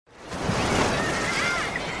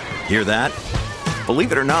Hear that?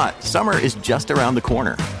 Believe it or not, summer is just around the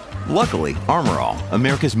corner. Luckily, Armor All,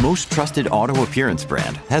 America's most trusted auto appearance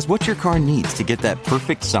brand, has what your car needs to get that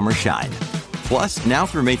perfect summer shine. Plus, now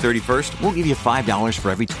through May 31st, we'll give you $5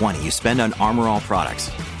 for every $20 you spend on Armor All products.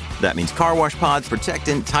 That means car wash pods,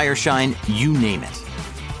 protectant, tire shine, you name it.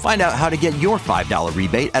 Find out how to get your $5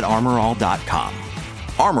 rebate at armorall.com.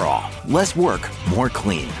 Armor All, less work, more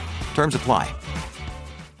clean. Terms apply.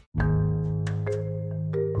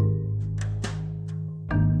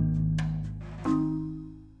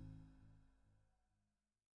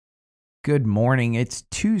 Good morning. It's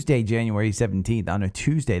Tuesday, January 17th. On a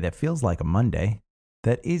Tuesday that feels like a Monday.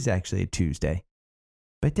 That is actually a Tuesday,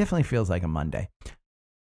 but it definitely feels like a Monday.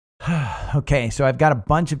 Okay, so I've got a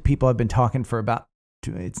bunch of people I've been talking for about,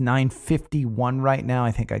 it's 9:51 right now.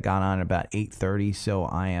 I think I got on about 8:30, so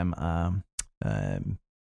I am,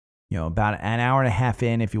 about an hour and a half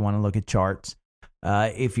in if you want to look at charts.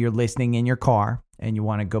 If you're listening in your car and you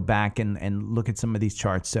want to go back and look at some of these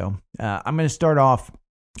charts. So I'm going to start off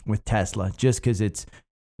with Tesla, just because it's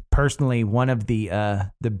personally one of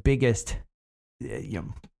the biggest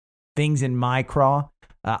things in my craw.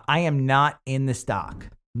 I am not in the stock,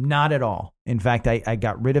 not at all. In fact, I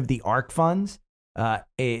got rid of the ARK funds at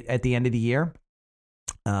the end of the year,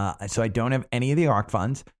 so I don't have any of the ARK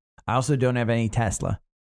funds. I also don't have any Tesla.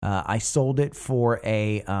 I sold it for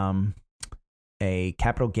a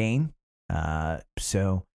capital gain,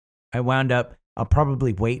 so I wound up. I'll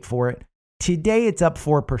probably wait for it. Today, it's up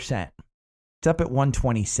 4%. It's up at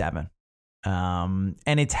 127. And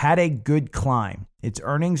it's had a good climb. Its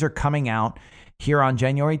earnings are coming out here on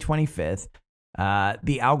January 25th.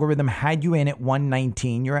 The algorithm had you in at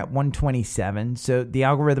 119. You're at 127. So the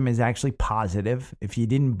algorithm is actually positive. If you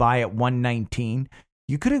didn't buy at 119,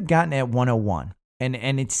 you could have gotten at 101.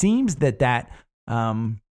 And it seems that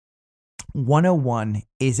 101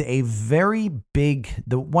 is a very big,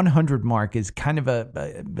 the 100 mark is kind of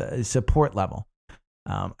a support level.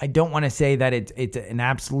 I don't want to say that it's an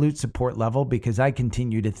absolute support level, because I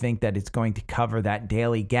continue to think that it's going to cover that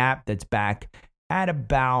daily gap that's back at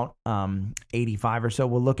about 85 or so.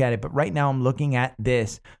 We'll look at it. But right now I'm looking at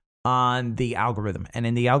this on the algorithm. And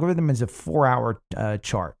in the algorithm is a 4-hour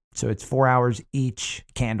chart. So it's 4 hours each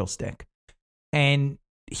candlestick. And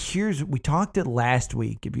we talked it last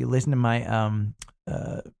week. If you listen to my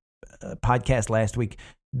podcast last week,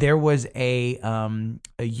 there was a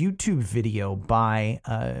YouTube video by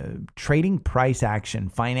Trading Price Action.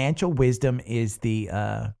 Financial Wisdom is the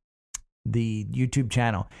YouTube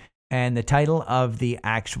channel, and the title of the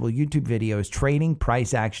actual YouTube video is Trading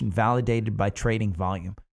Price Action Validated by Trading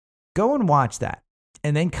Volume. Go and watch that,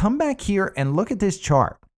 and then come back here and look at this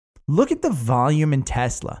chart. Look at the volume in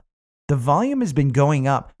Tesla. The volume has been going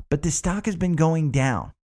up, but the stock has been going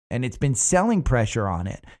down, and it's been selling pressure on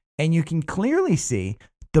it. And you can clearly see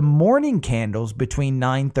the morning candles between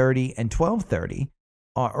 9:30 and 12:30,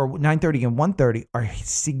 or 9:30 and 1:30, are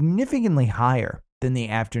significantly higher than the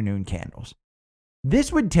afternoon candles.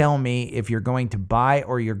 This would tell me if you're going to buy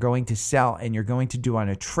or you're going to sell and you're going to do on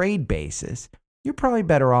a trade basis, you're probably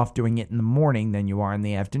better off doing it in the morning than you are in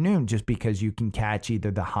the afternoon, just because you can catch either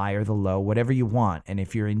the high or the low, whatever you want. And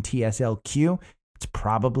if you're in TSLQ, it's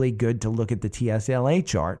probably good to look at the TSLA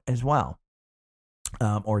chart as well,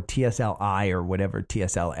 or TSLI or whatever,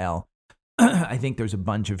 TSLL. I think there's a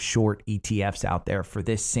bunch of short ETFs out there for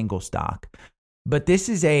this single stock. But this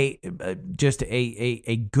is just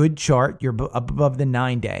a good chart. You're up above the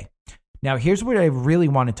 9-day. Now, here's what I really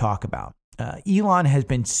want to talk about. Elon has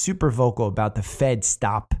been super vocal about the Fed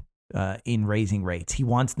stop in raising rates. He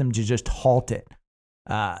wants them to just halt it.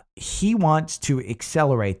 He wants to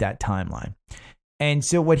accelerate that timeline. And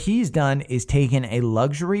so what he's done is taken a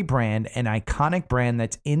luxury brand, an iconic brand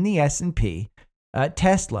that's in the S&P,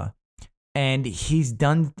 Tesla, and he's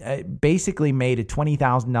done basically made a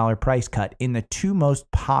 $20,000 price cut in the two most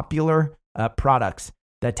popular products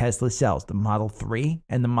that Tesla sells, the Model 3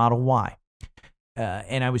 and the Model Y.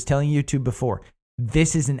 And I was telling YouTube before,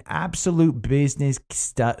 this is an absolute business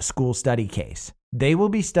school study case. They will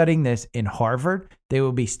be studying this in Harvard. They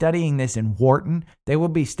will be studying this in Wharton. They will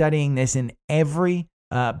be studying this in every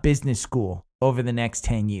business school over the next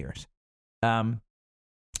 10 years. Elon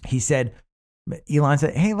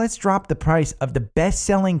said, hey, let's drop the price of the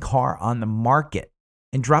best-selling car on the market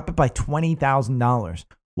and drop it by $20,000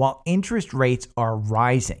 while interest rates are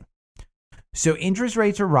rising. So interest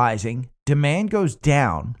rates are rising. Demand goes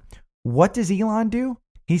down. What does Elon do?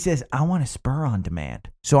 He says, I want to spur on demand.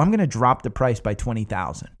 So I'm going to drop the price by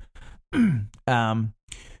 $20,000.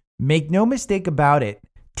 Make no mistake about it.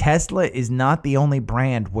 Tesla is not the only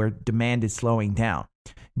brand where demand is slowing down.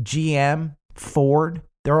 GM, Ford,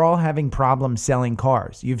 They're all having problems selling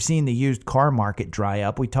cars. You've seen the used car market dry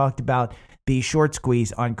up. We talked about the short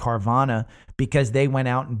squeeze on Carvana because they went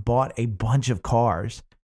out and bought a bunch of cars,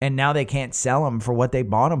 and now they can't sell them for what they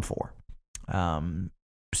bought them for.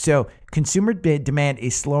 So consumer demand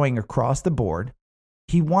is slowing across the board.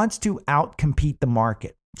 He wants to outcompete the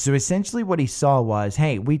market. So essentially what he saw was,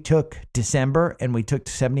 hey, we took December and we took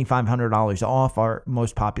 $7,500 off our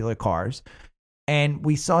most popular cars. And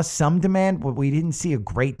we saw some demand, but we didn't see a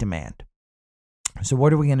great demand. So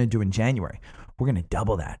what are we going to do in January? We're going to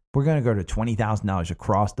double that. We're going to go to $20,000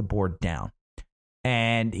 across the board down.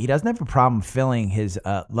 And he doesn't have a problem filling his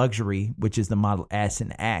luxury, which is the Model S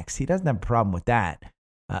and X. He doesn't have a problem with that.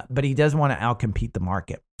 But he does want to outcompete the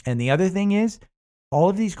market. And the other thing is, all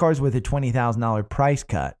of these cars with a $20,000 price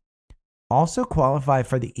cut also qualify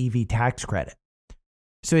for the EV tax credit.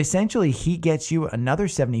 So essentially, he gets you another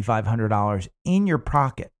 $7,500 in your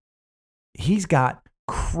pocket. He's got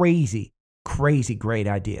crazy great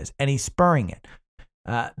ideas, and he's spurring it.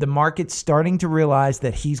 The market's starting to realize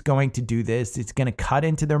that he's going to do this. It's going to cut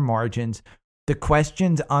into their margins. The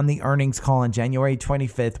questions on the earnings call on January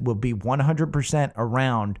 25th will be 100%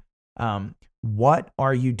 around what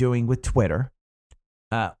are you doing with Twitter?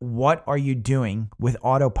 What are you doing with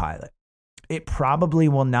autopilot? It probably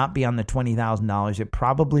will not be on the $20,000. It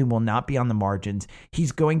probably will not be on the margins.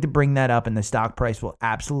 He's going to bring that up, and the stock price will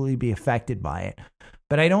absolutely be affected by it.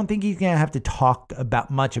 But I don't think he's going to have to talk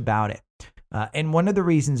much about it. And one of the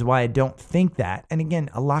reasons why I don't think that, and again,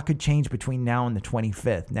 a lot could change between now and the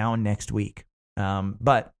 25th, now and next week.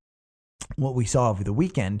 But what we saw over the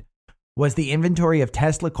weekend was the inventory of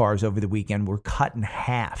Tesla cars over the weekend were cut in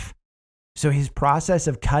half. So his process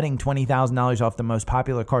of cutting $20,000 off the most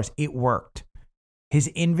popular cars, it worked. His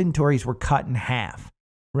inventories were cut in half.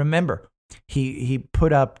 Remember, he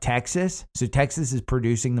put up Texas. So Texas is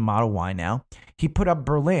producing the Model Y now. He put up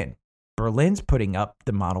Berlin. Berlin's putting up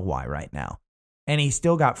the Model Y right now. And he's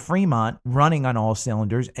still got Fremont running on all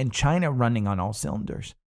cylinders and China running on all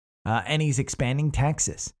cylinders. And he's expanding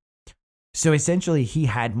Texas. So essentially, he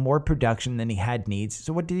had more production than he had needs.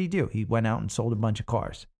 So what did he do? He went out and sold a bunch of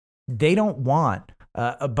cars. They don't want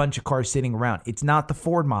a bunch of cars sitting around. It's not the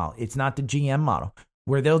Ford model. It's not the GM model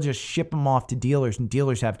where they'll just ship them off to dealers and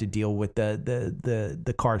dealers have to deal with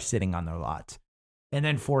the cars sitting on their lots. And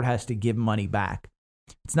then Ford has to give money back.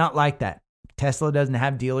 It's not like that. Tesla doesn't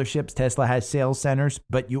have dealerships. Tesla has sales centers,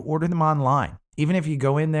 but you order them online. Even if you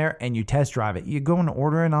go in there and you test drive it, you go and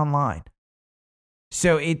order it online.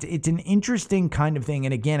 So it's an interesting kind of thing.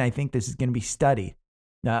 And again, I think this is going to be studied.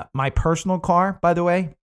 My personal car, by the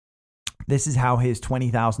way, this is how his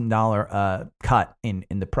 $20,000 cut in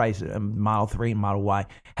the price of Model 3 and Model Y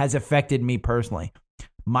has affected me personally.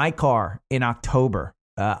 My car in October,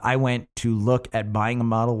 I went to look at buying a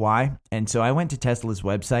Model Y. And so I went to Tesla's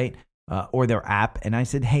website or their app, and I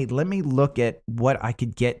said, hey, let me look at what I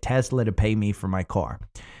could get Tesla to pay me for my car.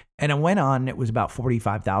 And I went on, it was about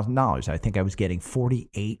 $45,000. I think I was getting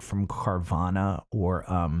 48 from Carvana or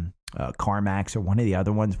CarMax or one of the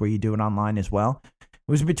other ones where you do it online as well.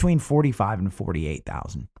 It was between 45 and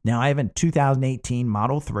 48,000. Now I have a 2018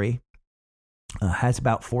 Model 3, has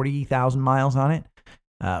about 40,000 miles on it,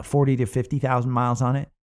 40 to 50,000 miles on it,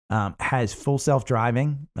 has full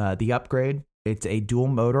self-driving, the upgrade. It's a dual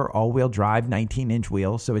motor, all-wheel drive, 19-inch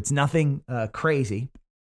wheels, so it's nothing crazy.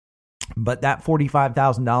 But that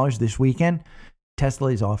 $45,000 this weekend,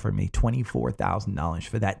 Tesla is offering me $24,000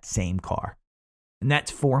 for that same car. And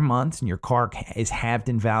that's 4 months, and your car is halved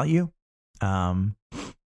in value.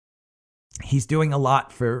 He's doing a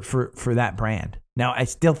lot for that brand. Now, I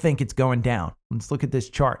still think it's going down. Let's look at this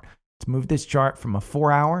chart. Let's move this chart from a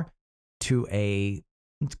 4-hour to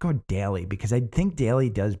let's go daily, because I think daily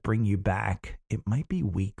does bring you back. It might be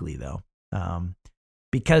weekly, though.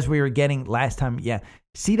 Because we were getting last time,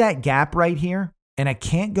 see that gap right here? And I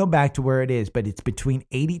can't go back to where it is, but it's between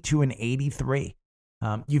 82 and 83.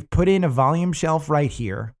 You've put in a volume shelf right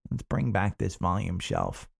here. Let's bring back this volume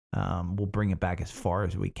shelf. We'll bring it back as far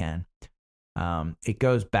as we can. It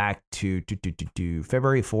goes back to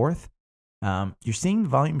February 4th. You're seeing the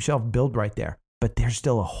volume shelf build right there, but there's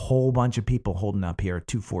still a whole bunch of people holding up here at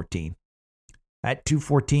 214. At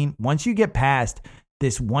 214, once you get past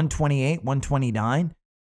this 128, 129,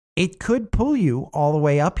 it could pull you all the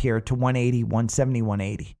way up here to 180, 170,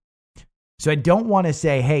 180. So I don't want to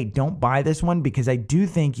say, hey, don't buy this one, because I do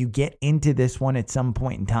think you get into this one at some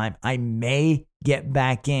point in time. I may get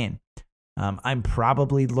back in. I'm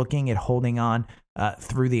probably looking at holding on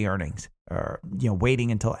through the earnings, or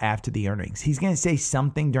waiting until after the earnings. He's going to say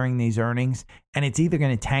something during these earnings, and it's either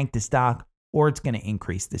going to tank the stock or it's going to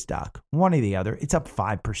increase the stock. One or the other. It's up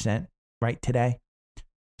 5% right today.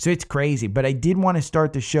 So it's crazy. But I did want to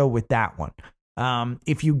start the show with that one.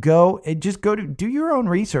 If you go, just go to do your own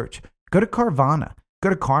research. Go to Carvana. Go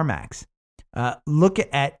to CarMax. Look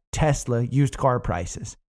at Tesla used car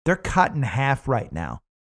prices. They're cut in half right now.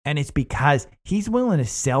 And it's because he's willing to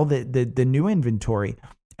sell the new inventory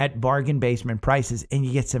at bargain basement prices, and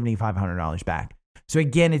you get $7,500 back. So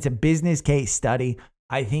again, it's a business case study.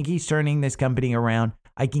 I think he's turning this company around.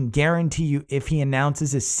 I can guarantee you, if he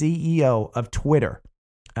announces a CEO of Twitter,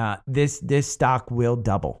 this stock will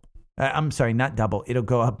double. I'm sorry, not double. It'll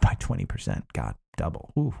go up by 20%. God,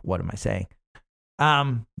 double. Ooh, what am I saying?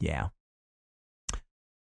 Yeah.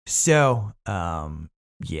 So,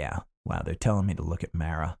 yeah. Wow, they're telling me to look at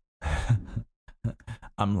Mara.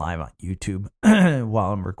 I'm live on YouTube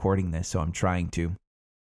while I'm recording this, so I'm trying to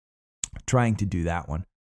do that one.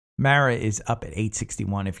 Mara is up at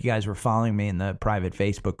 861. If you guys were following me in the private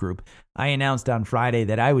Facebook group, I announced on Friday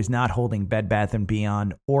that I was not holding Bed Bath &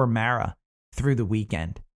 Beyond or Mara through the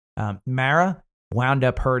weekend. Mara wound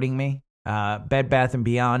up hurting me. Bed Bath &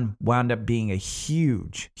 Beyond wound up being a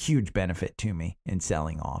huge, huge benefit to me in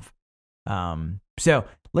selling off. So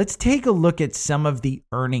let's take a look at some of the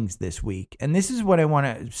earnings this week. And this is what I want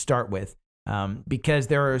to start with, because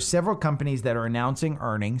there are several companies that are announcing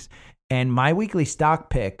earnings. And my weekly stock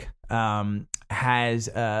pick has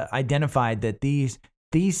identified that these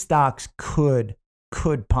stocks could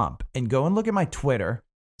pump. And go and look at my Twitter.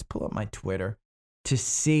 Let's pull up my Twitter to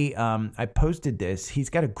see. I posted this.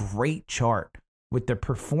 He's got a great chart with the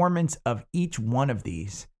performance of each one of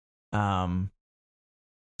these. And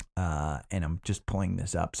I'm just pulling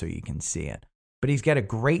this up so you can see it. But he's got a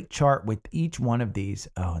great chart with each one of these.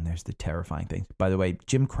 Oh, and there's the terrifying thing. By the way,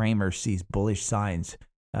 Jim Cramer sees bullish signs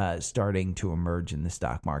starting to emerge in the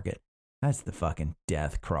stock market. That's the fucking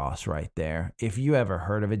death cross right there. If you ever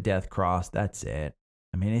heard of a death cross, that's it.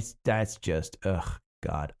 I mean, that's just,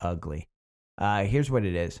 God, ugly. Here's what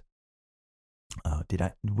it is. Oh,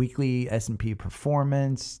 weekly S&P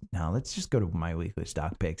performance? No, let's just go to my weekly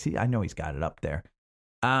stock picks. I know he's got it up there.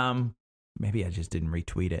 Maybe I just didn't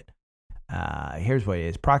retweet it. Here's what it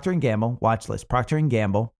is. Procter & Gamble, watch list. Procter &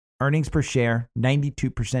 Gamble, earnings per share,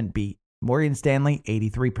 92% beat. Morgan Stanley,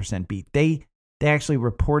 83% beat. They actually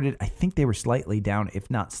reported, I think they were slightly down,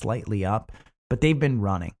 if not slightly up, but they've been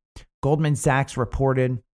running. Goldman Sachs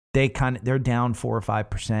reported, they're down 4 or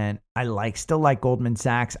 5%. I still like Goldman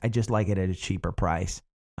Sachs. I just like it at a cheaper price.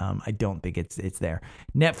 I don't think it's there.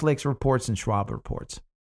 Netflix reports and Schwab reports.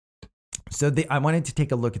 So I wanted to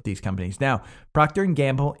take a look at these companies. Now, Procter &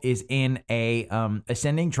 Gamble is in a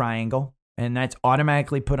ascending triangle, and that's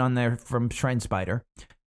automatically put on there from TrendSpider.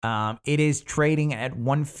 It is trading at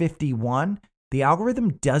 151. The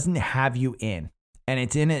algorithm doesn't have you in, and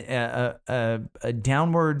it's in a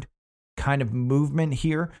downward kind of movement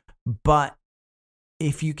here. But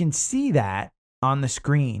if you can see that on the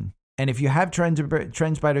screen, and if you have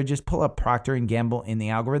TrendSpider, just pull up Procter & Gamble in the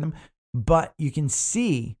algorithm. But you can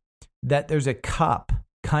see that there's a cup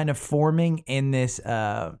kind of forming in this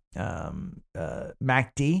MACD, and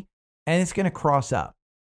it's going to cross up.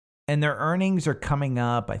 And their earnings are coming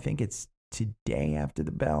up, I think it's today after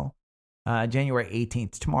the bell, January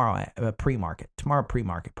 18th, tomorrow, pre-market,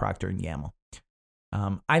 Procter & Gamble.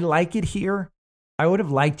 I like it here. I would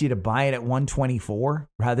have liked you to buy it at 124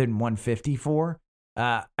 rather than 154.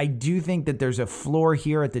 I do think that there's a floor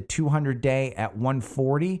here at the 200-day at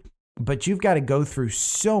 140. But you've got to go through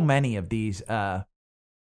so many of these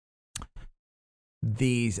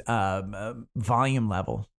volume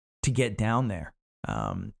levels to get down there.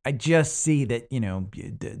 I just see that,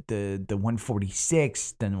 the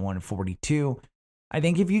 146, then 142. I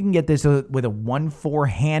think if you can get this with a 1.4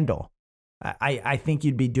 handle, I think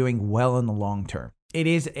you'd be doing well in the long term. It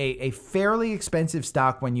is a fairly expensive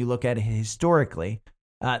stock when you look at it historically.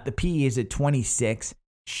 The PE is at 26,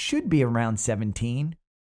 should be around 17.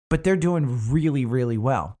 But they're doing really, really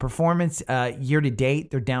well. Performance year to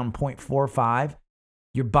date, they're down 0.45.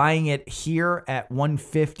 You're buying it here at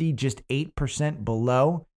 150, just 8%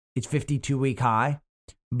 below its 52-week high.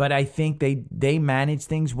 But I think they manage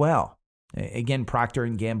things well. Again, Procter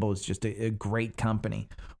 & Gamble is just a great company.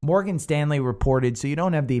 Morgan Stanley reported, so you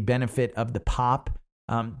don't have the benefit of the pop,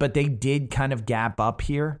 but they did kind of gap up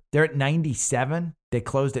here. They're at 97. They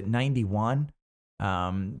closed at 91.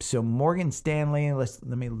 So Morgan Stanley, let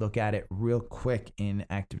me look at it real quick in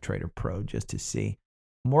Active Trader Pro just to see.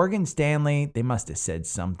 Morgan Stanley, they must have said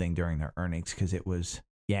something during their earnings because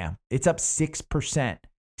it's up 6%.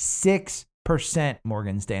 6%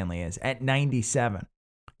 Morgan Stanley is at 97.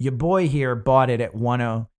 Your boy here bought it at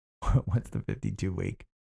 10. What's the 52 week?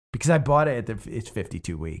 because I bought it it's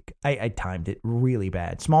 52 week. I timed it really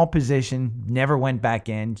bad. Small position, never went back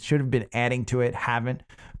in. Should have been adding to it, haven't.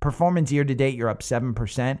 Performance year to date, you're up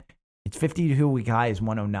 7%. It's 52 week high is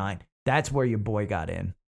 109. That's where your boy got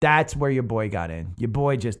in. Your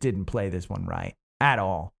boy just didn't play this one right at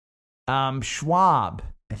all. Schwab,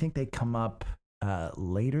 I think they come up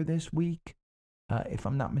later this week, if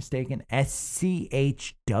I'm not mistaken.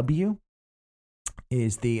 SCHW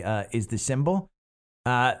is the symbol.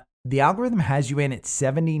 The algorithm has you in at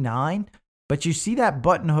 79, but you see that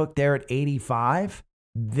button hook there at 85.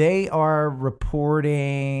 They are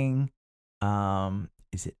reporting,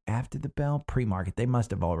 is it after the bell? Pre-market. They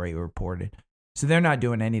must have already reported. So they're not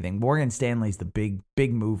doing anything. Morgan Stanley's the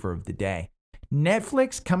big mover of the day.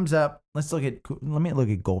 Netflix comes up. Let me look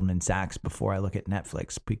at Goldman Sachs before I look at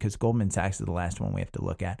Netflix, because Goldman Sachs is the last one we have to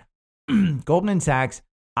look at. Goldman Sachs,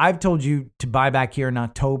 I've told you to buy back here in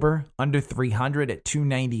October under 300 at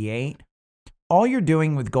 298. All you're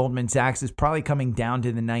doing with Goldman Sachs is probably coming down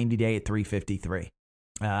to the 90-day at 353.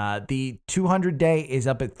 The 200-day is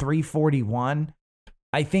up at 341.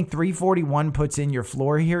 I think 341 puts in your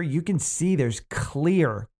floor here. You can see there's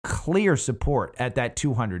clear support at that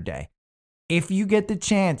 200-day. If you get the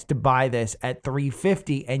chance to buy this at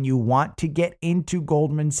 350 and you want to get into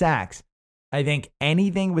Goldman Sachs, I think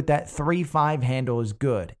anything with that 3.5 handle is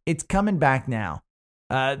good. It's coming back now.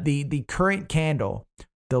 The current candle,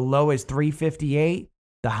 the low is 358,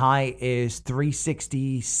 the high is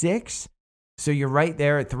 366. So you're right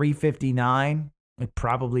there at 359. It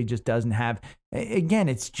probably just doesn't have. Again,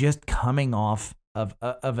 it's just coming off of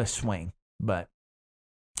a swing, but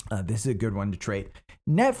this is a good one to trade.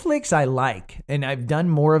 Netflix I like, and I've done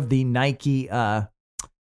more of the Nike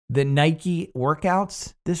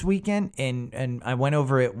workouts this weekend, and I went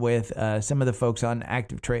over it with some of the folks on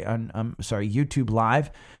YouTube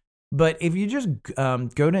Live. But if you just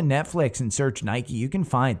go to Netflix and search Nike, you can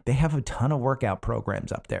find they have a ton of workout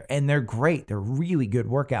programs up there, and they're great. They're really good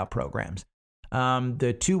workout programs.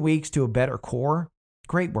 The 2 weeks to a better core,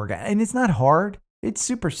 great workout, and it's not hard. It's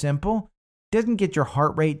super simple. Doesn't get your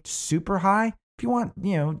heart rate super high. If you want,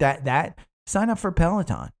 that sign up for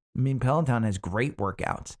Peloton. I mean, Peloton has great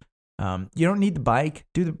workouts. You don't need the bike.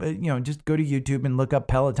 Just go to YouTube and look up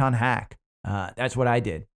Peloton hack. That's what I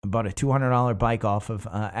did. I bought a $200 bike off of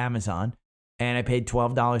Amazon, and I paid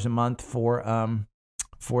 $12 a month for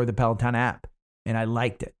the Peloton app, and I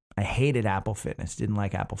liked it. I hated Apple Fitness. Didn't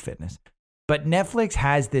like Apple Fitness. But Netflix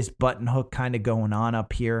has this button hook kind of going on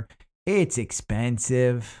up here. It's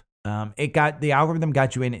expensive. The algorithm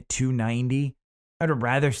got you in at 290. I'd have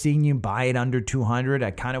rather seen you buy it under 200.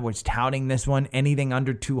 I kind of was touting this one. Anything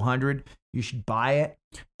under 200, you should buy it.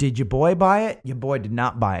 Did your boy buy it? Your boy did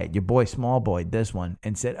not buy it. Your boy small boy this one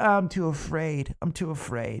and said, I'm too afraid.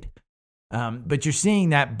 But you're seeing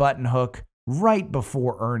that button hook right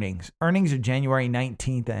before earnings. Earnings are January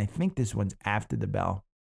 19th, and I think this one's after the bell,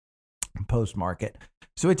 post-market.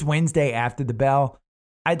 So it's Wednesday after the bell.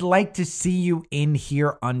 I'd like to see you in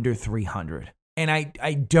here under 300. And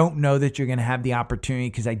I don't know that you're going to have the opportunity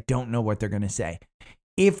because I don't know what they're going to say.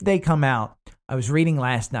 If they come out, I was reading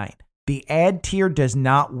last night, the ad tier does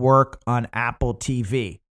not work on Apple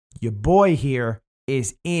TV. Your boy here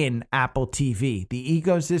is in Apple TV. The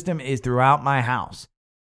ecosystem is throughout my house.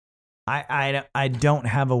 I don't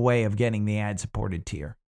have a way of getting the ad-supported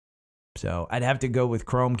tier. So I'd have to go with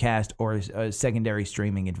Chromecast or a secondary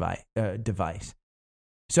streaming device.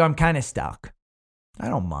 So I'm kind of stuck. I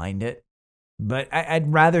don't mind it. But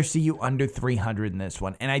I'd rather see you under 300 in this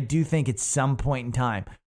one. And I do think at some point in time,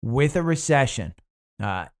 with a recession,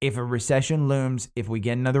 if a recession looms, if we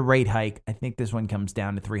get another rate hike, I think this one comes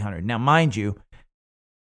down to 300. Now, mind you,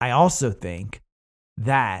 I also think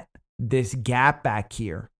that this gap back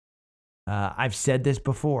here, I've said this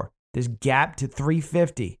before, this gap to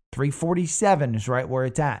 350, 347 is right where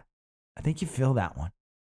it's at. I think you fill that one.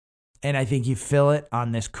 And I think you fill it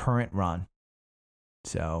on this current run.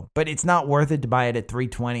 So, but it's not worth it to buy it at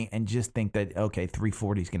 320 and just think that, okay,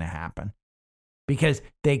 340 is going to happen. Because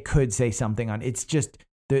they could say something on it's just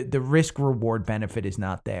the risk reward benefit is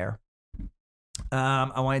not there.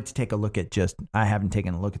 I wanted to take a look at I haven't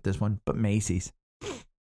taken a look at this one, but Macy's.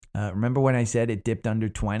 Remember when I said it dipped under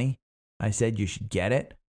 20? I said you should get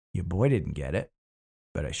it. Your boy didn't get it,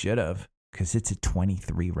 but I should have because it's at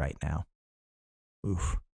 23 right now.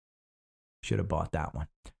 Oof. Should have bought that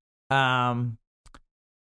one.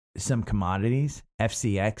 Some commodities,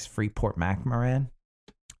 FCX, Freeport McMoran.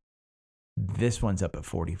 This one's up at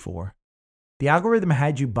 44. The algorithm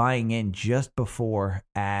had you buying in just before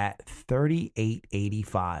at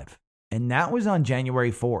 38.85. And that was on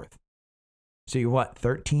January 4th. So you're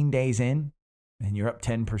 13 days in? and you're up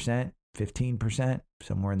 10%, 15%,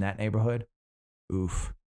 somewhere in that neighborhood.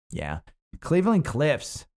 Oof. Yeah. Cleveland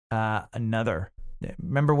Cliffs, another.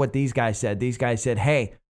 Remember what these guys said? These guys said,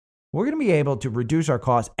 hey, we're going to be able to reduce our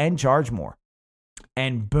costs and charge more.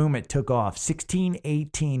 And boom, it took off.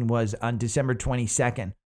 1618 was on December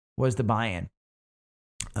 22nd was the buy-in.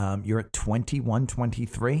 You're at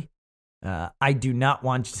 2123. I do not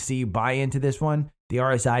want to see you buy into this one. The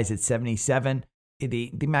RSI is at 77.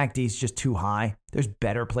 The MACD is just too high. There's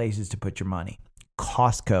better places to put your money.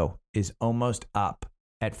 Costco is almost up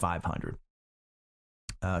at 500.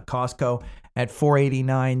 Costco at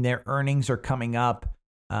 489. Their earnings are coming up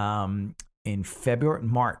in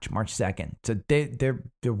March 2nd. So they're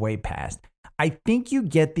way past. I think you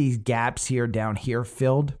get these gaps here down here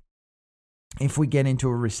filled if we get into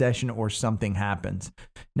a recession or something happens.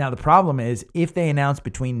 Now, the problem is if they announce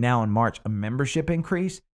between now and March a membership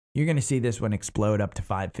increase, you're going to see this one explode up to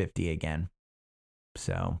 550 again.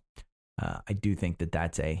 So I do think that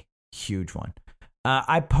that's a huge one.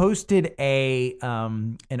 I posted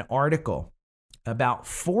an article about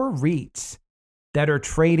 4 REITs that are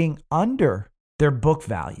trading under their book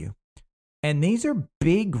value. And these are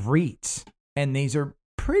big REITs. And these are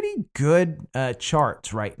pretty good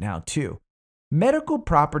charts right now, too. Medical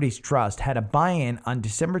Properties Trust had a buy-in on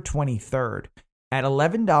December 23rd at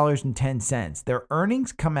 $11.10. Their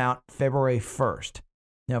earnings come out February 1st.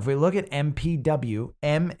 Now, if we look at MPW,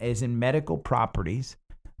 M is in medical properties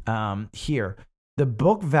here. The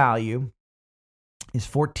book value is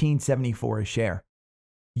 $14.74 a share.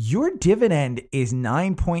 Your dividend is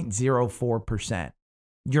 9.04%.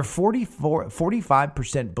 You're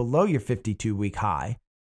 45% below your 52-week high.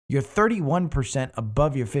 You're 31%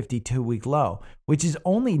 above your 52-week low, which is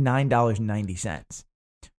only $9.90.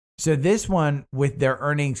 So this one, with their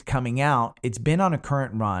earnings coming out, it's been on a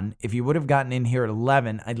current run. If you would have gotten in here at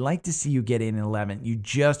 11, I'd like to see you get in at 11. You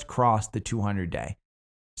just crossed the 200-day.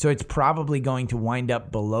 So it's probably going to wind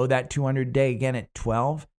up below that 200-day again at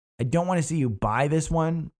 12. I don't want to see you buy this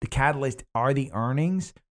one. The catalyst are the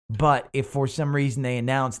earnings. But if for some reason they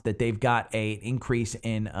announce that they've got an increase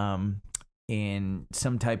in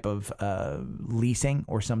some type of leasing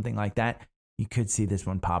or something like that, you could see this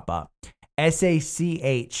one pop up.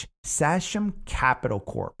 SACH, Sachem Capital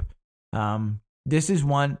Corp. This is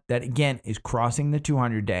one that, again, is crossing the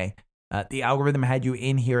 200-day. The algorithm had you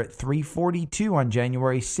in here at 342 on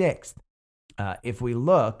January 6th. If we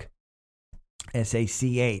look,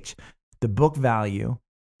 SACH, the book value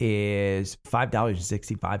is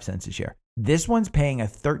 $5.65 a share. This one's paying a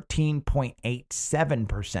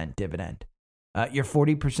 13.87% dividend. You're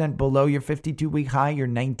 40% below your 52-week high. You're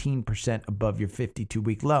 19% above your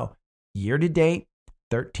 52-week low. Year to date,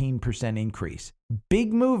 13% increase.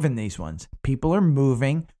 Big move in these ones. People are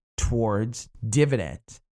moving towards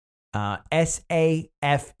dividends. SAFE,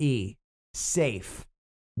 SAFE.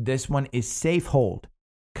 This one is Safehold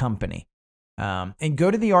Company. And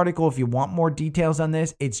go to the article if you want more details on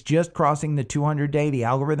this. It's just crossing the 200-day. The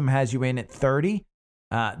algorithm has you in at 30.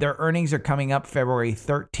 Their earnings are coming up February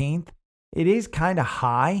 13th. It is kind of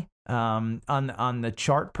high on the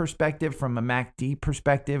chart perspective, from a MACD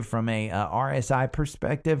perspective, from a RSI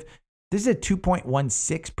perspective. This is at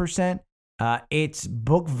 2.16%. Its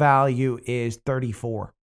book value is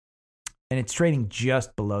 34. And it's trading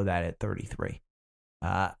just below that at 33.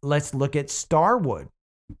 Let's look at Starwood.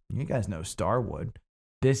 You guys know Starwood.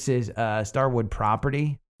 This is Starwood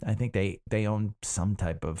Property. I think they own some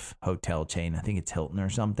type of hotel chain. I think it's Hilton or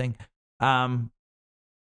something. Or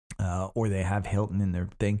they have Hilton in their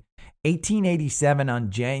thing. 1887 on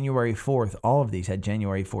January 4th. All of these had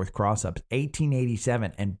January 4th cross-ups.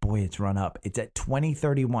 1887, and boy, it's run up. It's at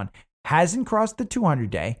 2031. Hasn't crossed the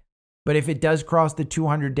 200-day, but if it does cross the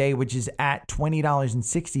 200-day, which is at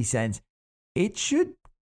 $20.60, it should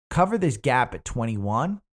cover this gap at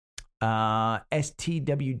 21.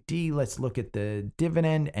 STWD, let's look at the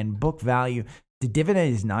dividend and book value. The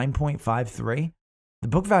dividend is 9.53. The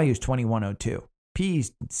book value is 2102. P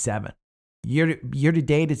is 7. Year to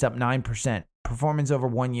date, it's up 9%. Performance over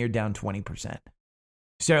 1 year down 20%.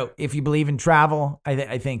 So if you believe in travel,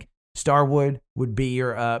 I think Starwood would be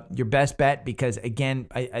your best bet, because, again,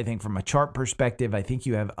 I think from a chart perspective, I think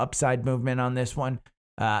you have upside movement on this one.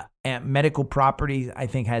 And Medical Properties, I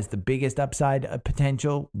think, has the biggest upside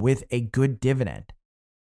potential with a good dividend.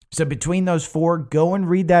 So between those 4, go and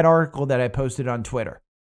read that article that I posted on Twitter.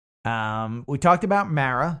 We talked about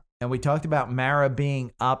Mara, and we talked about Mara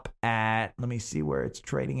being up at, let me see where it's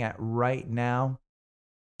trading at right now.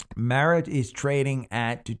 Mara is trading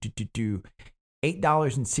at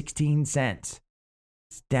 $8.16.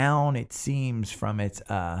 It's down, it seems, from its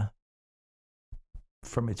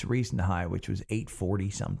from its recent high, which was 840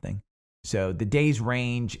 something. So the day's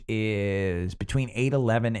range is between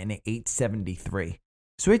 811 and 873.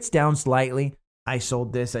 So it's down slightly. I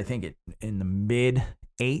sold this, I think, in the mid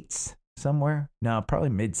 8s somewhere. No, probably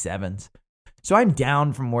mid 7s. So I'm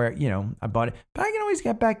down from where, I bought it. But I can always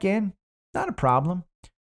get back in. Not a problem.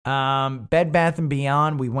 Bed Bath &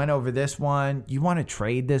 Beyond, we went over this one. You want to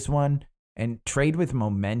trade this one and trade with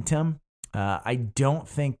momentum. I don't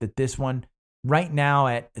think that this one, right now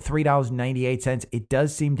at $3.98, it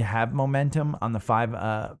does seem to have momentum on the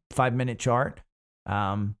 5-minute chart.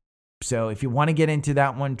 So if you want to get into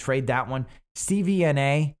that one, trade that one.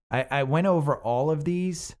 CVNA, I went over all of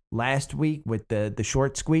these last week with the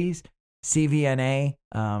short squeeze. CVNA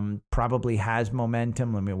probably has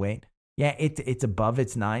momentum. Let me wait. Yeah, it's above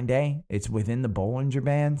its 9-day. It's within the Bollinger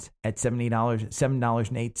Bands at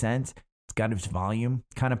 $7.08. It's got its volume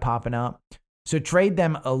kind of popping up. So trade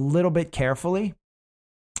them a little bit carefully.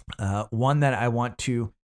 One that I want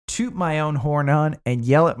to toot my own horn on and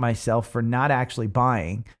yell at myself for not actually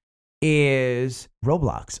buying is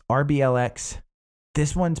Roblox, RBLX.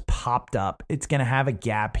 This one's popped up. It's going to have a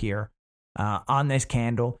gap here on this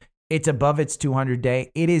candle. It's above its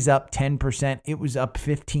 200-day. It is up 10%. It was up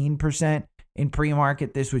 15% in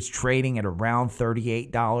pre-market. This was trading at around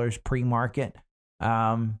 $38 pre-market.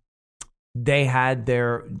 They had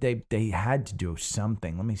to do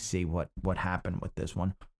something. Let me see what happened with this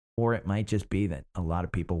one. Or it might just be that a lot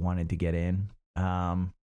of people wanted to get in.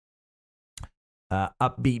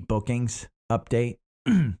 Upbeat bookings update.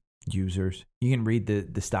 Users. You can read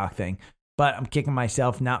the stock thing. But I'm kicking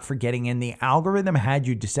myself not for getting in. The algorithm had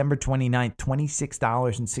you December 29th,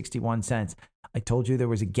 $26.61. I told you there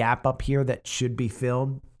was a gap up here that should be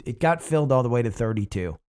filled. It got filled all the way to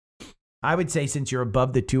 32. I would say since you're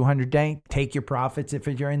above the 200-day, take your profits if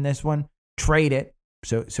you're in this one. Trade it.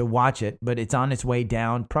 So watch it. But it's on its way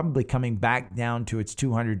down, probably coming back down to its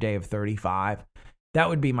 200-day of 35. That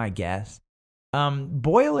would be my guess.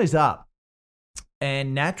 Boyle is up.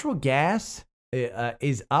 And natural gas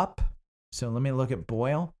is up. So let me look at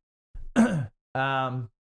Boyle. I don't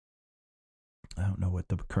know what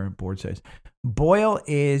the current board says. Boyle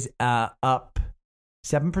is up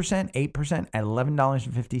 7%, 8% at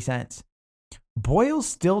 $11.50. Boyle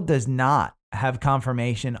still does not have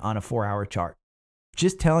confirmation on a 4-hour chart.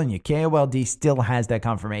 Just telling you, KOLD still has that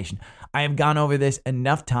confirmation. I have gone over this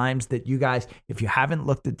enough times that you guys, if you haven't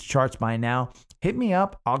looked at the charts by now, hit me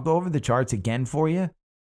up. I'll go over the charts again for you.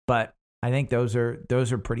 But I think those are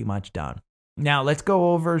pretty much done. Now let's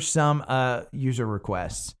go over some user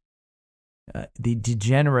requests. The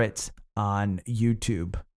degenerates on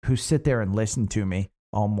YouTube who sit there and listen to me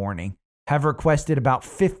all morning have requested about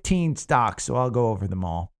 15 stocks, so I'll go over them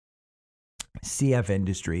all. CF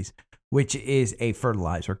Industries, which is a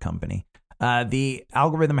fertilizer company. The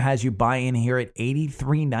algorithm has you buy in here at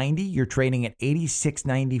 $83.90. You're trading at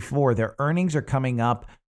 $86.94. Their earnings are coming up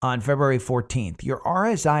on February 14th. Your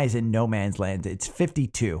RSI is in no man's land. It's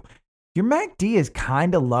 52. Your MACD is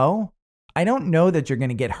kind of low. I don't know that you're going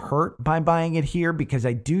to get hurt by buying it here because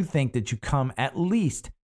I do think that you come at least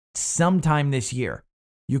sometime this year.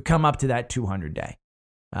 You come up to that 200-day.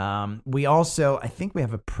 We also, I think we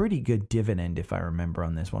have a pretty good dividend if I remember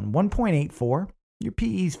on this one. 1.84. Your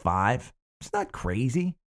PE is 5. It's not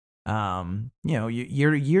crazy.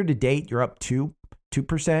 Year to date, you're up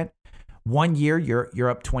 2%. 1 year, you're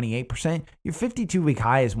up 28%. Your 52-week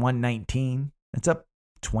high is 119. That's up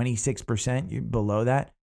 26%. You're below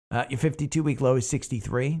that. Your 52-week low is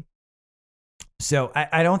 63. So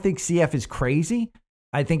I don't think CF is crazy.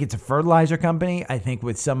 I think it's a fertilizer company. I think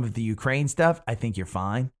with some of the Ukraine stuff, I think you're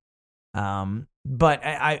fine. But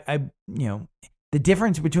I the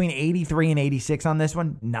difference between 83 and 86 on this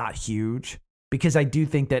one, not huge, because I do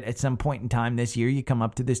think that at some point in time this year, you come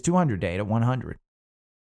up to this 200-day at 100.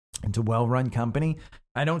 It's a well-run company.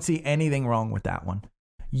 I don't see anything wrong with that one.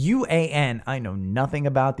 UAN, I know nothing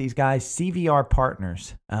about these guys. CVR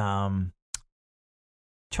Partners. Chart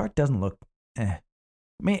doesn't look. I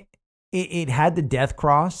mean, it had the death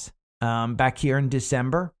cross back here in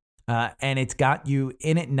December, and it's got you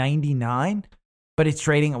in at 99, but it's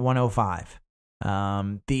trading at 105.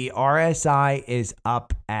 The RSI is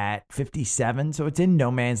up at 57, so it's in no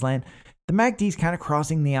man's land. The MACD is kind of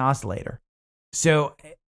crossing the oscillator. So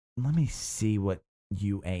let me see what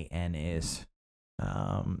UAN is.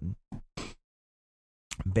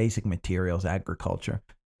 Basic Materials Agriculture.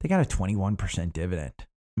 They got a 21% dividend. I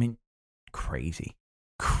mean, crazy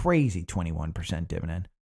 21% dividend.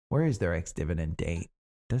 Where is their ex-dividend date?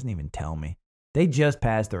 Doesn't even tell me. They just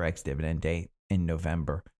passed their ex-dividend date in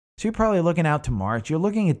November. So you're probably looking out to March. You're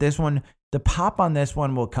looking at this one The pop on this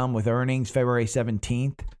one will come with earnings February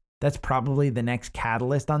 17th. That's probably the next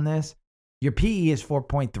catalyst on this. Your PE is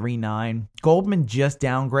 4.39. Goldman just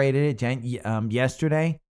downgraded it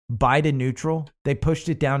yesterday. Buy to neutral. They pushed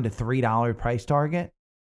it down to $3 price target.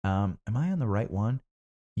 Am I on the right one?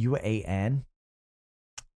 UAN.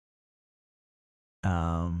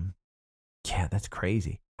 Yeah, that's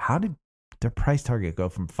crazy. How did their price target go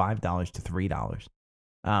from $5 to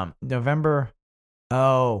 $3? November.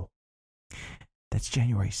 Oh, that's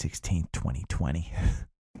January 16th, 2020.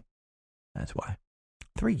 That's why.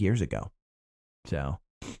 3 years ago. So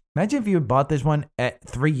imagine if you had bought this one at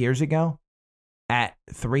 3 years ago at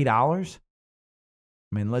 $3.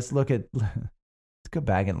 I mean, let's go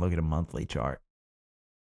back and look at a monthly chart.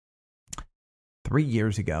 3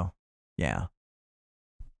 years ago. Yeah.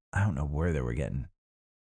 I don't know where they were getting.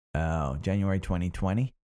 Oh, January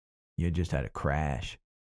 2020. You just had a crash.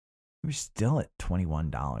 We're still at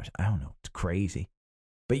 $21. I don't know. It's crazy.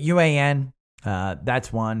 But UAN,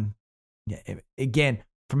 that's one. Yeah, again,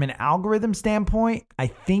 from an algorithm standpoint, I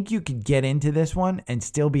think you could get into this one and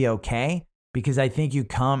still be okay because I think you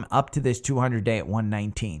come up to this 200-day at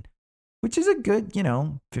 119, which is a good,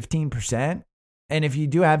 15%. And if you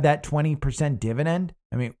do have that 20% dividend,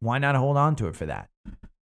 I mean, why not hold on to it for that?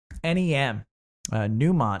 NEM,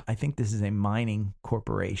 Newmont, I think this is a mining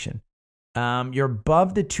corporation. You're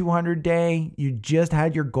above the 200-day. You just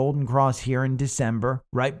had your golden cross here in December,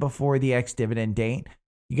 right before the ex-dividend date.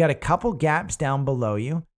 You got a couple gaps down below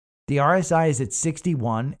you. The RSI is at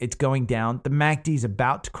 61. It's going down. The MACD is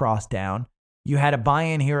about to cross down. You had a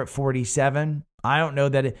buy-in here at 47. I don't know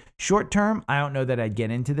that short term, I don't know that I'd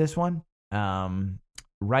get into this one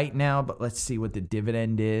right now, but let's see what the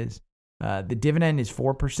dividend is. The dividend is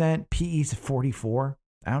 4%. PE is 44.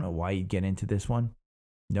 I don't know why you'd get into this one.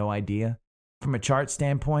 No idea. From a chart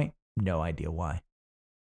standpoint, no idea why.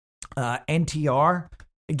 NTR,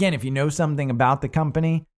 again, if you know something about the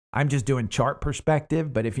company, I'm just doing chart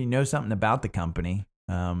perspective, but if you know something about the company,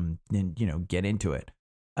 then, get into it.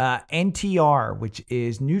 NTR, which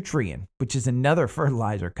is Nutrien, which is another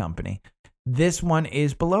fertilizer company. This one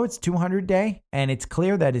is below its 200-day, and it's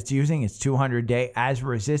clear that it's using its 200-day as a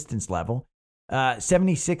resistance level.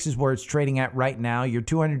 76 is where it's trading at right now. Your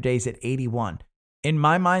 200 days at 81. In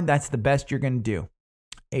my mind, that's the best you're going to do,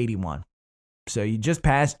 81. So you just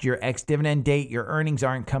passed your ex-dividend date. Your earnings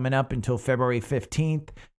aren't coming up until February 15th.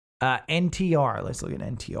 NTR, let's look at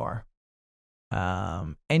NTR.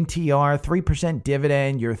 NTR, 3%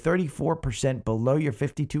 dividend. You're 34% below your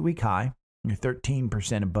 52-week high. You're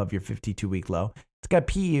 13% above your 52-week low. It's got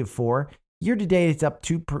PE of 4. Year to date, it's up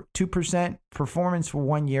 2%. Performance for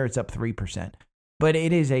 1 year, it's up 3%. But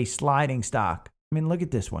it is a sliding stock. I mean, look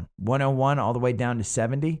at this one. 101 all the way down to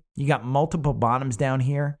 70. You got multiple bottoms down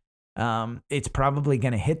here. It's probably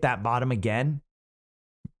going to hit that bottom again.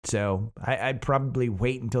 So I'd probably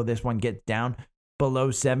wait until this one gets down below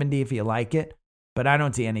 70 if you like it. But I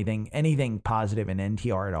don't see anything positive in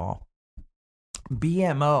NTR at all.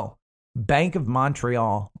 BMO, Bank of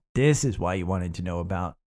Montreal. This is why you wanted to know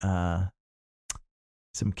about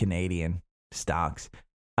some Canadian stocks.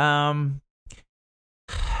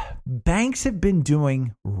 Banks have been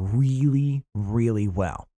doing really, really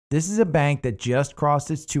well. This is a bank that just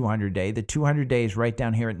crossed its 200-day. The 200-day is right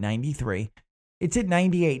down here at 93. It's at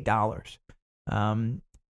 $98.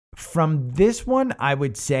 From this one, I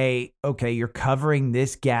would say, okay, you're covering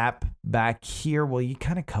this gap back here. Well, you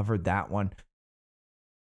kind of covered that one.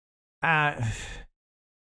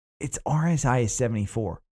 Its RSI is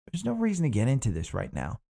 74. There's no reason to get into this right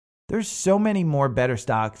now. There's so many more better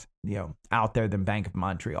stocks, out there than Bank of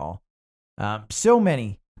Montreal. So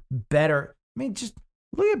many better. I mean, just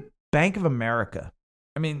look at Bank of America.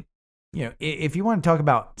 I mean, if you want to talk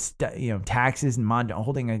about, taxes and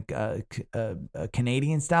holding a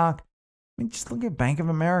Canadian stock, I mean, just look at Bank of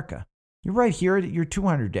America. You're right here at your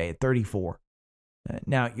 200-day at 34.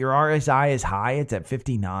 Now, your RSI is high. It's at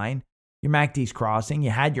 59. Your MACD's crossing.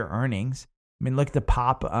 You had your earnings. I mean, look at the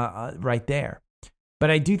pop right there. But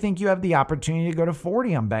I do think you have the opportunity to go to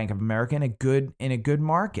 40 on Bank of America in a good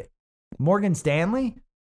market. Morgan Stanley,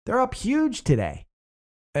 they're up huge today,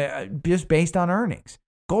 just based on earnings.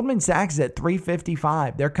 Goldman Sachs is at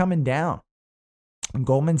 355. They're coming down. And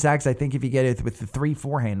Goldman Sachs, I think if you get it with the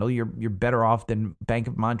 3-4 handle, you're better off than Bank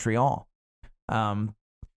of Montreal.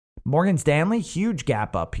 Morgan Stanley, huge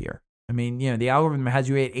gap up here. I mean, the algorithm has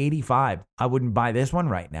you at 85. I wouldn't buy this one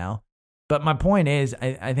right now. But my point is,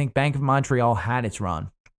 I think Bank of Montreal had its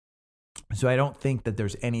run. So I don't think that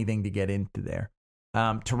there's anything to get into there.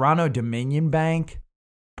 Toronto Dominion Bank,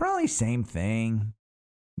 probably same thing.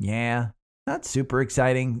 Yeah. not super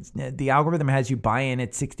exciting. The algorithm has you buy in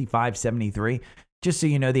at 65.73. Just so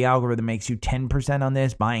you know, the algorithm makes you 10% on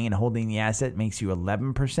this. Buying and holding the asset makes you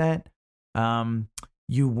 11%.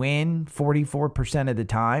 You win 44% of the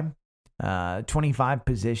time. 25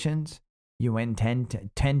 positions, you win 10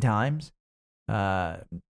 times.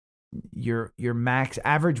 Your max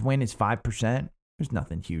average win is 5%. There's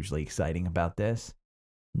nothing hugely exciting about this.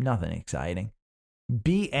 Nothing exciting.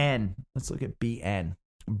 BN. Let's look at BN.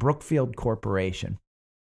 Brookfield Corporation.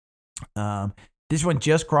 This one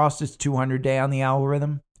just crossed its 200-day on the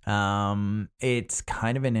algorithm. It's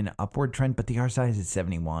kind of in an upward trend, but the RSI is at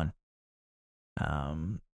 71.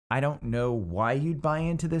 I don't know why you'd buy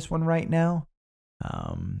into this one right now.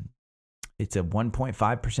 It's a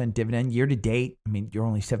 1.5% dividend year to date. I mean, you're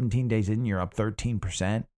only 17 days in, you're up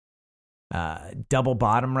 13%. Double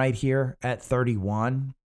bottom right here at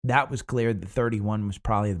 31. That was clear that 31 was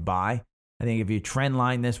probably the buy. I think if you trend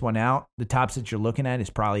line this one out, the tops that you're looking at is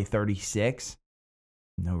probably 36.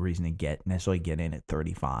 No reason to necessarily get in at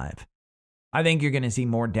 35. I think you're going to see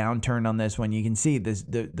more downturn on this one. You can see this,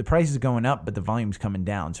 the price is going up, but the volume's coming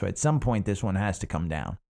down. So at some point, this one has to come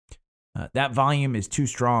down. That volume is too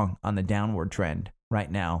strong on the downward trend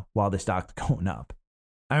right now while the stock's going up.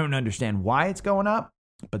 I don't understand why it's going up,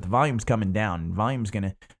 but the volume's coming down.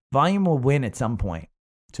 Volume will win at some point.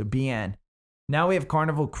 So BN. Now we have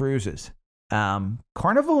Carnival Cruises.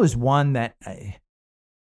 Carnival is one that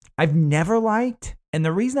I've never liked. And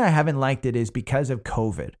the reason I haven't liked it is because of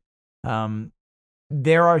COVID.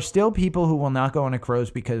 There are still people who will not go on a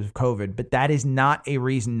cruise because of COVID, but that is not a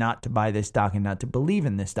reason not to buy this stock and not to believe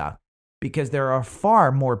in this stock, because there are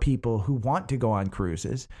far more people who want to go on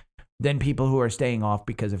cruises than people who are staying off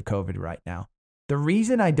because of COVID right now. The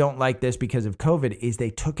reason I don't like this because of COVID is they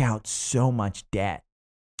took out so much debt,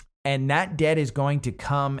 and that debt is going to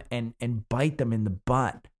come and bite them in the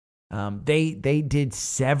butt. They did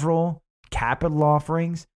several capital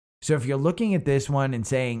offerings. So if you're looking at this one and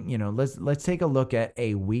saying, you know, let's take a look at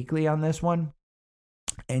a weekly on this one,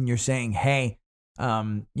 and you're saying, hey,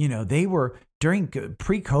 you know, they were during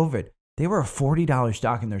pre-COVID, they were a $40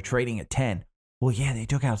 stock and they're trading at 10. Well, yeah, they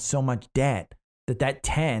took out so much debt that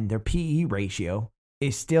 10, their PE ratio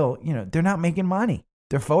is still, you know, they're not making money.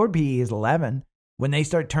 Their forward PE is 11. When they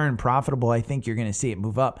start turning profitable, I think you're going to see it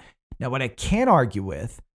move up. Now, what I can't argue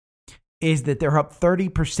with is that they're up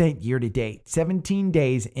 30% year to date, 17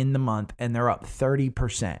 days in the month, and they're up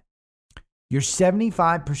 30%. You're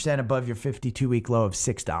 75% above your 52-week low of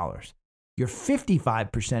 $6. You're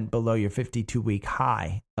 55% below your 52-week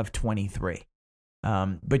high of 23.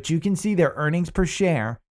 But you can see their earnings per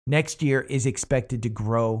share next year is expected to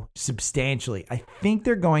grow substantially. I think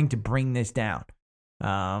they're going to bring this down.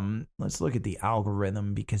 Let's look at the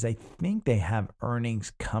algorithm, because I think they have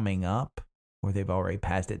earnings coming up. Or they've already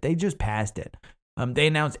passed it. They just passed it. They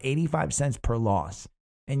announced 85 cents per loss.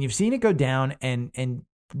 And you've seen it go down and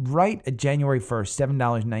right at January 1st,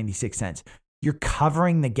 $7.96. You're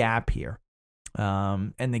covering the gap here.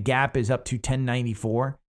 And the gap is up to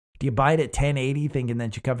 10.94. Do you buy it at 10.80 thinking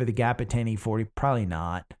that you cover the gap at 10.40? Probably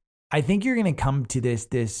not. I think you're going to come to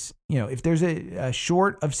this, you know, if there's a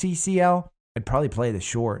short of CCL, I'd probably play the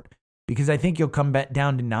short, because I think you'll come back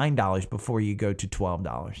down to $9 before you go to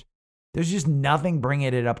 $12. There's just nothing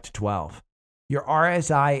bringing it up to 12. Your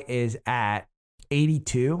RSI is at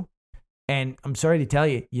 82. And I'm sorry to tell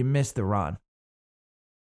you, you missed the run.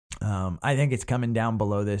 I think it's coming down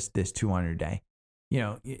below this 200-day. You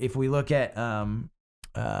know, if we look at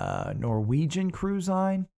Norwegian Cruise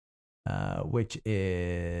Line, which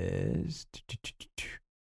is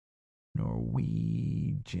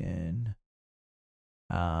Norwegian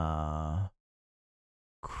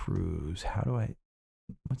Cruise.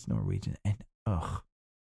 What's Norwegian? And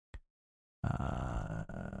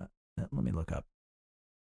let me look up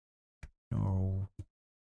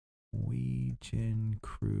Norwegian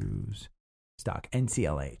Cruise stock,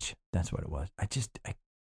 NCLH. That's what it was.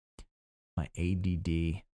 My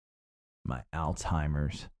ADD, my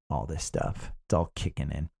Alzheimer's, all this stuff, it's all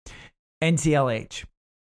kicking in. NCLH.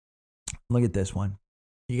 Look at this one.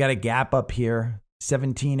 You got a gap up here,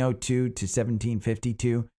 1702 to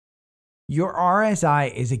 1752. Your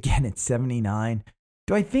RSI is again at 79.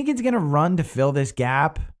 Do I think it's going to run to fill this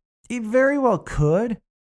gap? It very well could.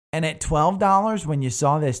 And at $12, when you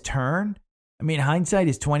saw this turn, I mean, hindsight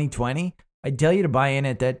is 2020. I'd tell you to buy in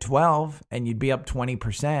at that 12 and you'd be up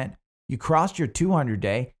 20%. You crossed your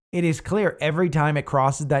 200-day. It is clear every time it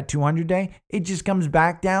crosses that 200-day, it just comes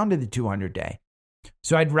back down to the 200-day.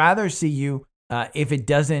 So I'd rather see you, if it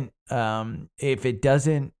doesn't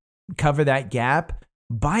cover that gap,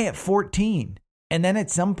 buy at 14. And then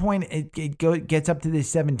at some point, it gets up to this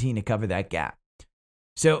 17 to cover that gap.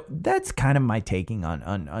 So that's kind of my taking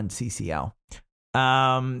on CCL.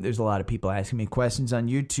 There's a lot of people asking me questions on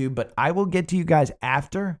YouTube, but I will get to you guys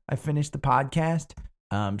after I finish the podcast.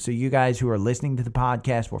 So you guys who are listening to the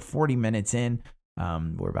podcast, we're 40 minutes in.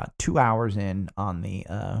 We're about 2 hours in on the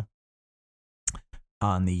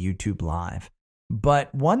YouTube live.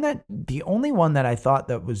 But the only one that I thought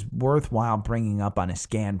that was worthwhile bringing up on a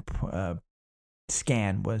scan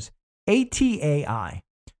was ATAI.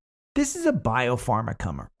 This is a biopharma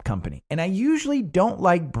company, and I usually don't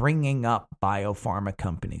like bringing up biopharma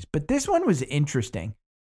companies, but this one was interesting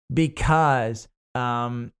because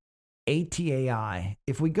ATAI,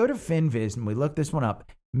 if we go to FinViz and we look this one up,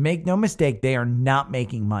 make no mistake, they are not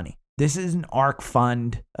making money. This is an ARK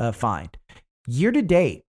fund find. Year to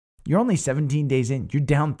date, you're only 17 days in, you're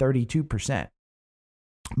down 32%.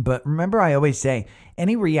 But remember, I always say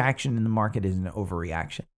any reaction in the market is an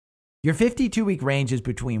overreaction. Your 52-week range is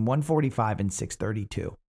between 145 and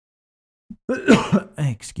 632.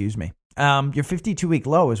 Excuse me. Your 52-week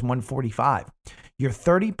low is 145. You're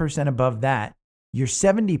 30% above that. You're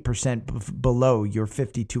 70% below your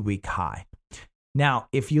 52-week high. Now,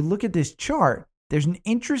 if you look at this chart, there's an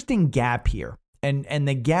interesting gap here. And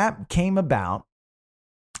the gap came about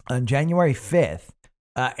on January 5th.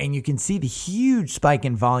 And you can see the huge spike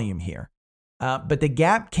in volume here. But the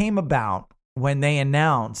gap came about when they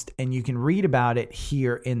announced, and you can read about it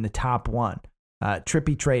here in the top one,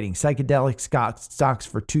 Trippy Trading, psychedelic stocks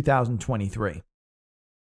for 2023.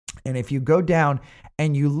 And if you go down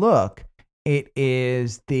and you look, it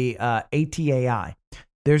is the ATAI.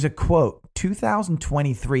 There's a quote,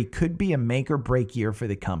 2023 could be a make or break year for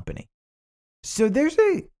the company. So there's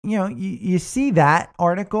you see that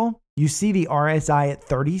article, you see the RSI at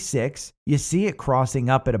 36, you see it crossing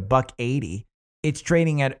up at $180. It's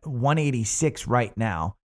trading at 186 right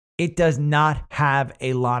now. It does not have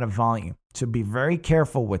a lot of volume. So be very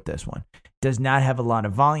careful with this one. It does not have a lot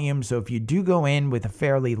of volume. So if you do go in with a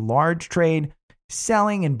fairly large trade,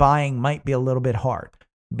 selling and buying might be a little bit hard.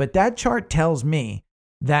 But that chart tells me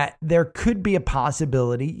that there could be a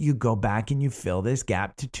possibility you go back and you fill this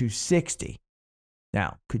gap to 260.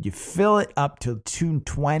 Now, could you fill it up to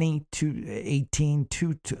 220, 218,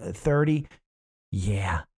 230?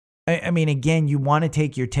 Yeah. I mean, again, you want to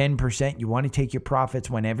take your 10%. You want to take your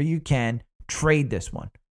profits whenever you can. Trade this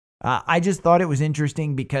one. I just thought it was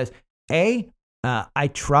interesting because, I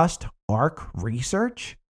trust ARK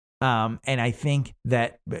Research. And I think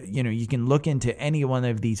that, you can look into any one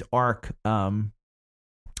of these ARK. Just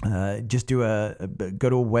go to a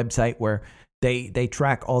website where they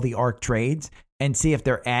track all the ARK trades and see if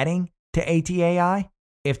they're adding to ATAI.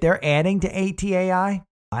 If they're adding to ATAI,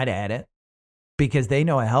 I'd add it. Because they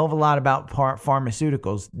know a hell of a lot about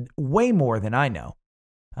pharmaceuticals, way more than I know.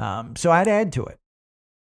 So I'd add to it.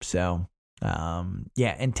 So,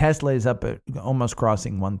 and Tesla is up at almost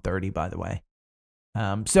crossing 130, by the way.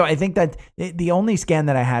 So I think that the only scan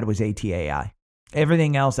that I had was ATAI.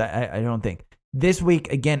 Everything else, I don't think. This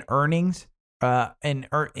week, again, earnings.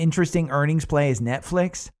 Interesting earnings play is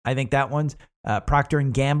Netflix. I think that one's Procter &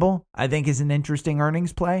 Gamble, I think, is an interesting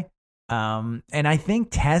earnings play. And I think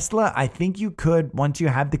Tesla, you could, once you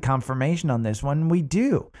have the confirmation on this one, we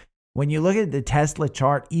do. When you look at the Tesla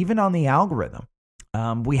chart, even on the algorithm,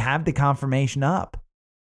 we have the confirmation up.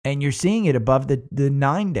 And you're seeing it above the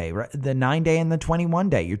 9-day, right? The 9-day and the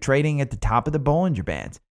 21-day. You're trading at the top of the Bollinger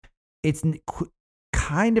Bands. It's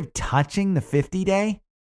kind of touching the 50-day.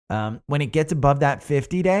 When it gets above that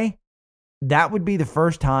 50-day, that would be the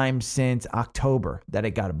first time since October that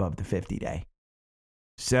it got above the 50-day.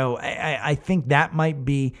 So I think that might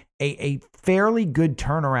be a fairly good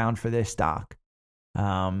turnaround for this stock.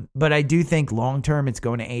 But I do think long-term it's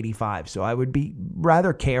going to 85. So I would be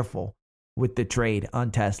rather careful with the trade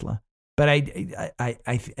on Tesla. But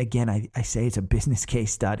I say it's a business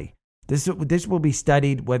case study. This will be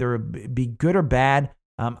studied, whether it be good or bad.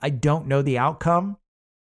 I don't know the outcome,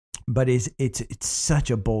 but it's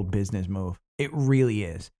such a bold business move. It really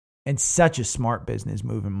is. And such a smart business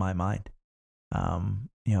move in my mind.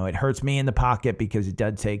 It hurts me in the pocket because it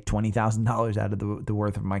does take $20,000 out of the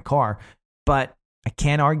worth of my car, but I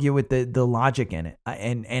can't argue with the logic in it.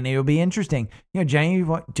 And it'll be interesting, January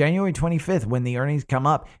 25th, when the earnings come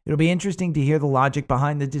up, it'll be interesting to hear the logic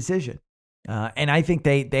behind the decision. And I think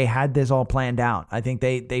they had this all planned out. I think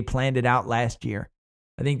they planned it out last year.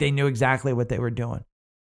 I think they knew exactly what they were doing.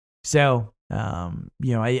 So,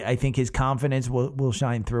 I think his confidence will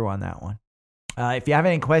shine through on that one. If you have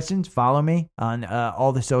any questions, follow me on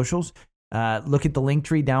all the socials. Look at the link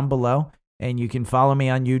tree down below, and you can follow me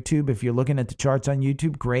on YouTube. If you're looking at the charts on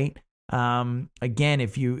YouTube, great. Again,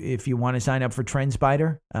 if you want to sign up for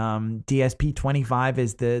TrendSpider, DSP25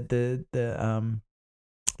 is the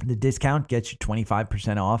discount, gets you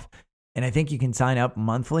 25% off. And I think you can sign up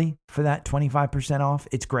monthly for that 25% off.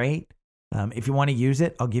 It's great. If you want to use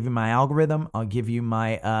it, I'll give you my algorithm. I'll give you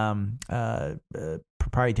my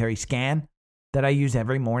proprietary scan that I use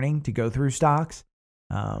every morning to go through stocks.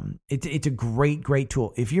 It's a great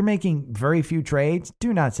tool. If you're making very few trades,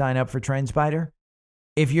 do not sign up for TrendSpider.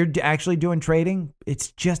 If you're actually doing trading,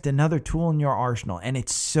 it's just another tool in your arsenal, and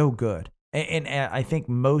it's so good. And I think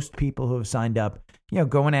most people who have signed up,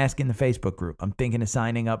 go and ask in the Facebook group. I'm thinking of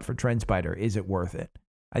signing up for TrendSpider. Is it worth it?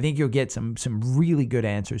 I think you'll get some really good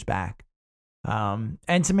answers back,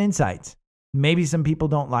 and some insights. Maybe some people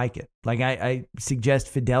don't like it. Like I suggest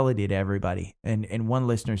Fidelity to everybody, and one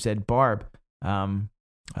listener said, Barb,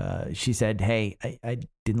 she said, hey, I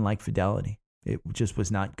didn't like Fidelity. It just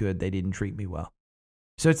was not good. They didn't treat me well.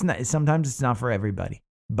 So sometimes it's not for everybody,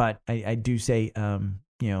 but I do say,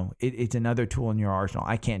 it's another tool in your arsenal.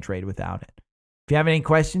 I can't trade without it. If you have any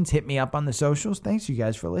questions, hit me up on the socials. Thanks you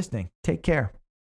guys for listening. Take care.